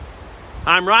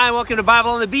I'm Ryan. Welcome to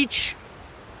Bible on the Beach.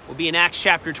 We'll be in Acts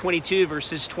chapter 22,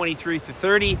 verses 23 through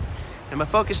 30. And my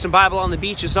focus in Bible on the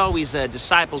Beach is always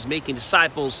disciples, making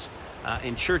disciples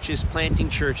in churches,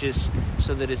 planting churches,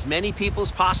 so that as many people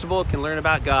as possible can learn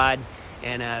about God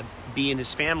and be in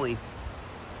His family.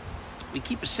 We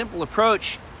keep a simple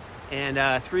approach.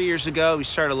 And 3 years ago, we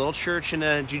started a little church in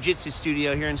a jiu-jitsu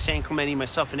studio here in San Clemente,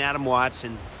 myself and Adam Watts.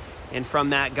 And from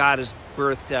that, God has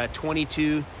birthed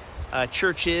 22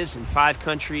 churches in 5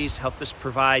 countries, helped us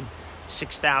provide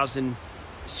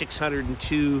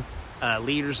 6,602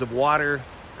 liters of water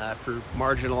for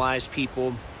marginalized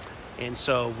people. And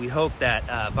so we hope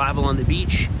that Bible on the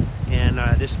Beach and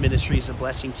this ministry is a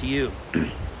blessing to you.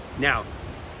 Now,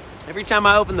 every time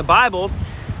I open the Bible,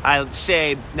 I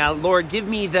say, now, Lord, give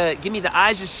me the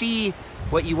eyes to see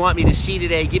what you want me to see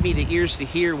today. Give me the ears to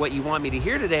hear what you want me to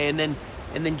hear today. And then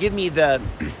give me the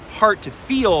heart to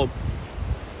feel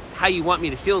how you want me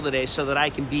to feel today, so that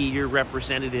I can be your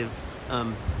representative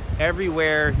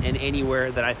everywhere and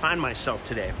anywhere that I find myself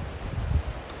today.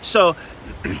 So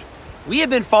we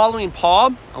have been following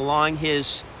Paul along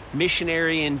his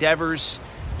missionary endeavors.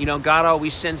 You know, God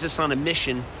always sends us on a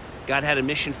mission. God had a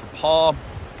mission for Paul.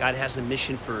 God has a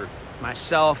mission for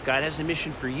myself. God has a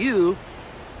mission for you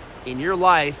in your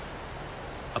life,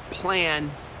 a plan,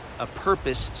 a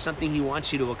purpose, something He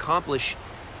wants you to accomplish.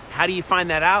 How do you find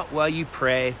that out? Well, you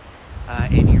pray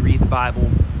and you read the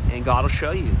Bible, and God will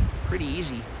show you. Pretty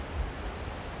easy.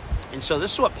 And so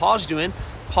this is what Paul's doing.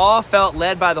 Paul felt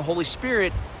led by the Holy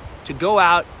Spirit to go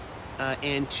out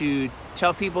and to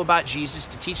tell people about Jesus,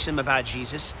 to teach them about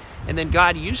Jesus. And then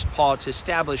God used Paul to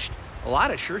establish a lot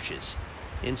of churches.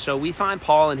 And so we find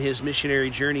Paul in his missionary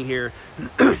journey here.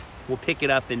 We'll pick it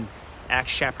up in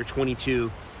Acts chapter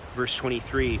 22, verse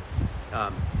 23.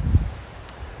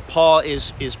 Paul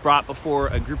is brought before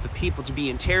a group of people to be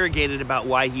interrogated about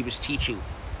why he was teaching.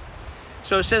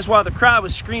 So it says, while the crowd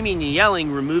was screaming and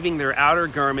yelling, removing their outer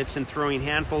garments and throwing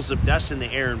handfuls of dust in the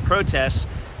air in protest,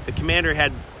 the commander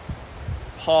had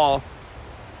Paul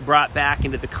brought back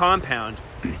into the compound.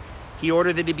 He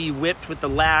ordered that he be whipped with the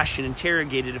lash and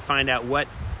interrogated to find out what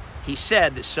he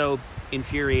said that so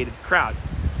infuriated the crowd.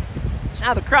 So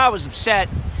now the crowd was upset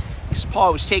because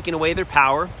Paul was taking away their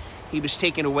power. He was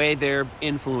taking away their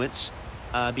influence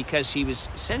because he was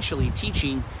essentially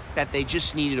teaching that they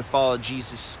just needed to follow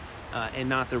Jesus and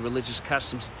not the religious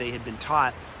customs that they had been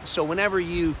taught. So whenever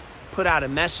you put out a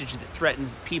message that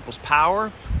threatens people's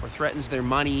power or threatens their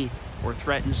money or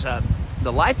threatens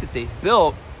the life that they've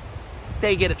built,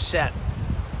 they get upset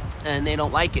and they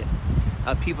don't like it.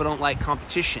 People don't like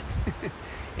competition.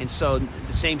 And so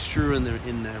the same's true in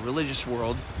the religious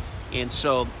world. And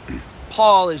so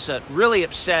Paul is really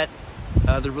upset,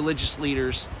 the religious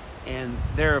leaders, and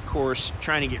they're, of course,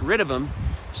 trying to get rid of him.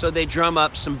 So they drum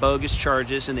up some bogus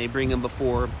charges and they bring him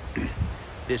before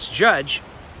this judge.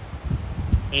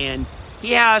 And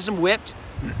he has him whipped,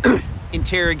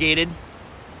 interrogated,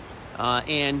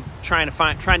 and trying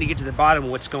to get to the bottom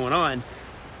of what's going on.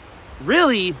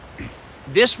 Really,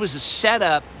 this was a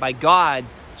setup by God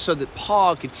so that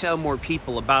Paul could tell more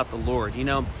people about the Lord. You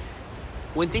know,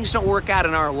 when things don't work out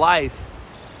in our life,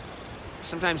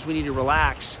 sometimes we need to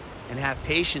relax and have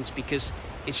patience, because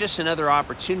it's just another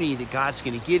opportunity that God's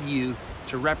going to give you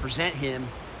to represent Him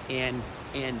and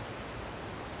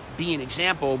be an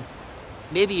example,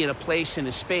 maybe in a place, in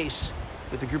a space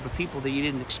with a group of people that you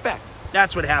didn't expect.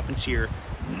 That's what happens here.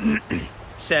 It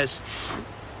says,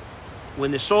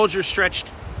 when the soldier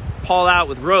stretched Paul out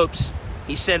with ropes,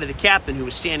 he said to the captain who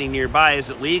was standing nearby, "Is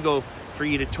it legal for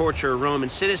you to torture a Roman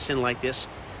citizen like this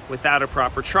without a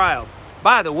proper trial?"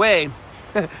 By the way,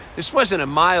 this wasn't a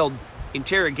mild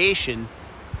interrogation.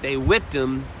 They whipped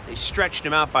him. They stretched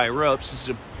him out by ropes. This is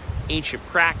an ancient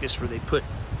practice where they put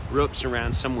ropes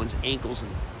around someone's ankles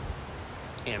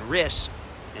and wrists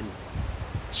and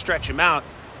stretch him out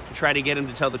to try to get him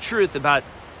to tell the truth about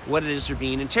what it is they're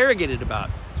being interrogated about.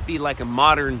 It'd be like a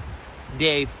modern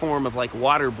day form of like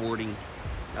waterboarding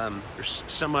or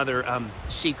some other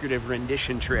secretive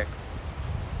rendition trick.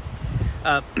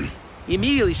 He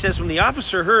immediately says, when the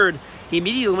officer heard, he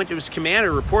immediately went to his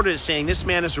commander, reported it, saying, "This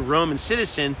man is a Roman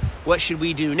citizen. What should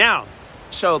we do now?"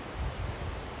 So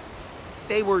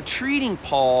they were treating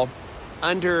Paul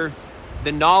under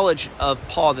the knowledge of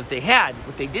Paul that they had.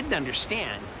 What they didn't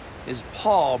understand is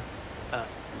Paul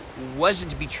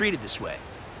wasn't to be treated this way.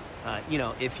 You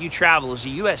know, if you travel as a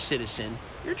U.S. citizen,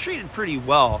 you're treated pretty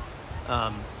well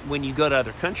when you go to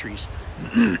other countries.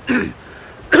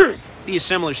 Be a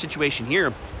similar situation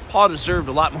here. Paul deserved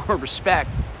a lot more respect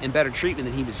and better treatment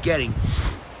than he was getting.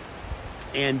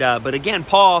 And but again,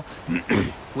 Paul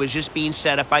was just being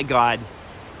set up by God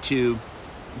to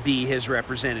be his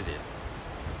representative.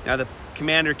 Now the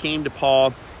commander came to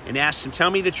Paul and asked him,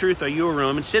 "Tell me the truth, are you a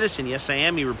Roman citizen?" "Yes, I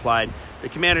am," he replied. The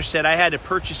commander said, "I had to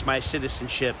purchase my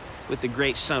citizenship with a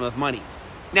great sum of money."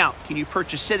 Now, can you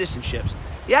purchase citizenships?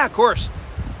 Yeah, of course.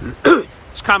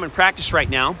 It's common practice right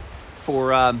now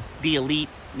for the elite,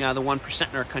 the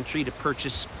 1% in our country, to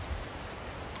purchase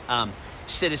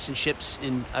citizenships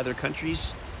in other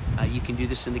countries. You can do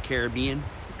this in the Caribbean,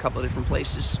 a couple of different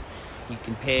places. You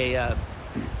can pay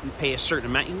a certain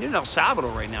amount. You can do it in El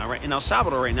Salvador right now. Right in El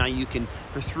Salvador right now, you can,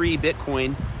 for 3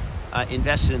 Bitcoin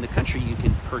invested in the country, you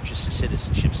can purchase a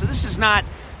citizenship. So this is not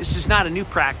a new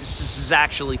practice. This is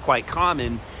actually quite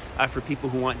common for people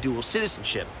who want dual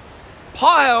citizenship.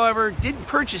 Paul, however, didn't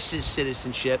purchase his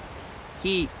citizenship.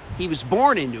 He was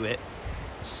born into it.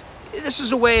 This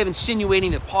is a way of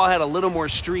insinuating that Paul had a little more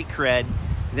street cred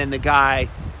than the guy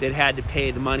that had to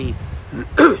pay the money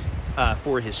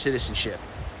for his citizenship.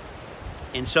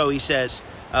 And so he says,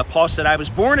 Paul said, "I was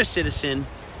born a citizen,"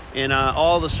 and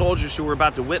all the soldiers who were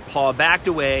about to whip Paul backed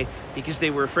away because they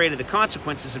were afraid of the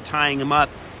consequences of tying him up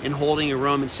and holding a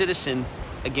Roman citizen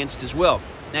against his will.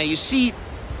 Now you see,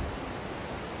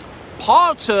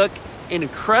 Paul took an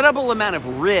incredible amount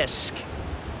of risk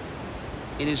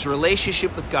in his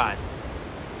relationship with God.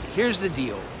 Here's the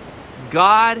deal.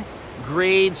 God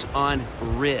grades on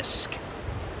risk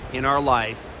in our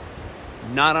life,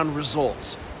 not on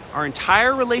results. Our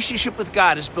entire relationship with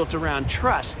God is built around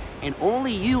trust, and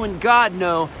only you and God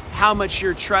know how much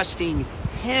you're trusting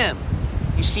Him.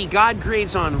 You see, God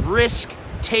grades on risk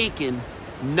taken,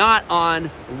 not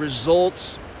on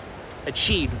results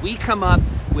achieved. We come up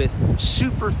with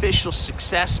superficial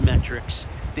success metrics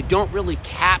that don't really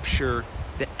capture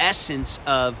the essence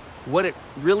of what it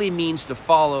really means to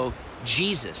follow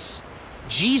Jesus.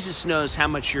 Jesus knows how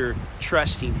much you're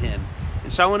trusting Him.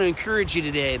 And so I want to encourage you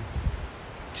today.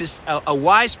 A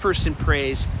wise person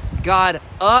prays, "God,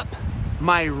 up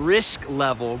my risk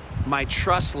level, my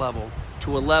trust level,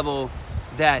 to a level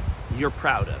that you're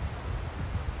proud of."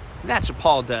 And that's what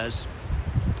Paul does.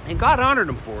 And God honored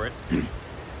him for it. In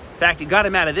fact, it got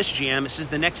him out of this jam. It says,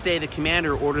 the next day the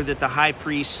commander ordered that the high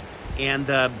priest and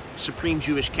the Supreme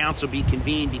Jewish Council be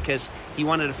convened because he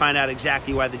wanted to find out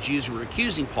exactly why the Jews were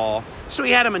accusing Paul. So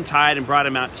he had him untied and brought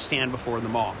him out to stand before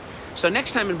them all. So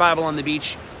next time in Bible on the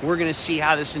Beach, we're going to see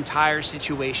how this entire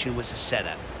situation was a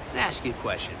setup. And ask you a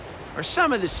question. Are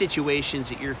some of the situations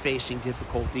that you're facing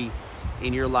difficulty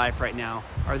in your life right now,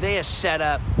 are they a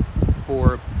setup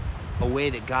for a way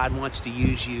that God wants to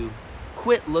use you?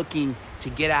 Quit looking to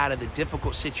get out of the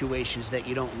difficult situations that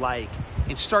you don't like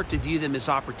and start to view them as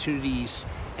opportunities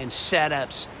and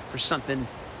setups for something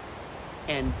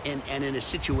and in a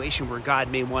situation where God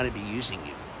may want to be using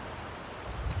you.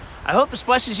 I hope this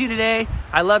blesses you today.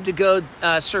 I love to go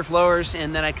surf lowers,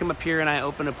 and then I come up here and I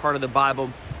open a part of the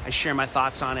Bible. I share my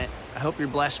thoughts on it. I hope you're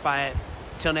blessed by it.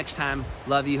 Until next time,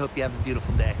 love you. Hope you have a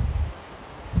beautiful day.